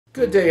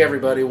Good day,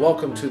 everybody.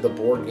 Welcome to the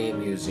Board Game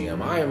Museum.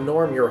 I am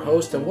Norm, your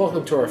host, and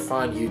welcome to our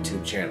fine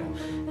YouTube channel.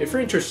 If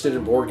you're interested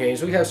in board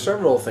games, we have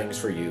several things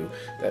for you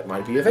that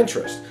might be of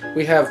interest.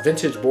 We have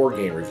vintage board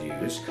game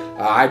reviews.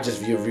 I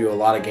just review a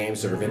lot of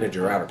games that are vintage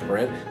or out of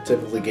print.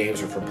 Typically,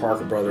 games are from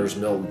Parker Brothers,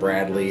 Milton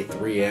Bradley,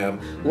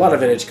 3M, a lot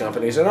of vintage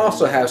companies, and I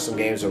also have some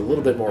games that are a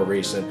little bit more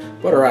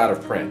recent but are out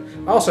of print.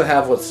 I also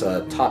have what's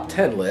a top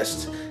 10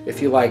 list.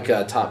 If you like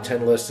top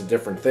 10 lists of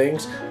different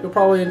things, you'll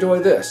probably enjoy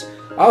this.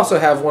 I also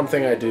have one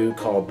thing I do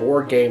called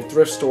Board Game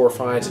Thrift Store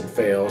Finds and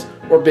Fails,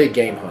 or Big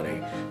Game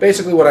Hunting.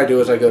 Basically what I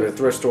do is I go to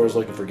thrift stores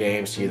looking for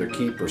games to either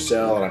keep or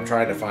sell, and I'm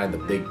trying to find the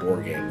big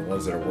board game, the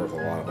ones that are worth a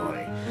lot of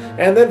money.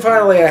 And then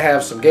finally I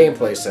have some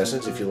gameplay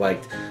sessions. If you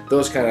liked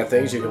those kind of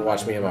things, you can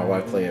watch me and my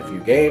wife play a few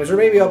games, or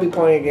maybe I'll be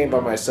playing a game by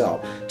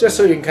myself, just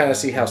so you can kind of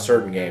see how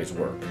certain games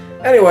work.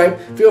 Anyway,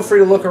 feel free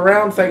to look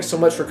around. Thanks so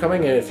much for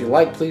coming, and if you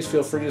like, please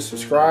feel free to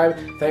subscribe.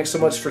 Thanks so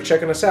much for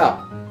checking us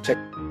out.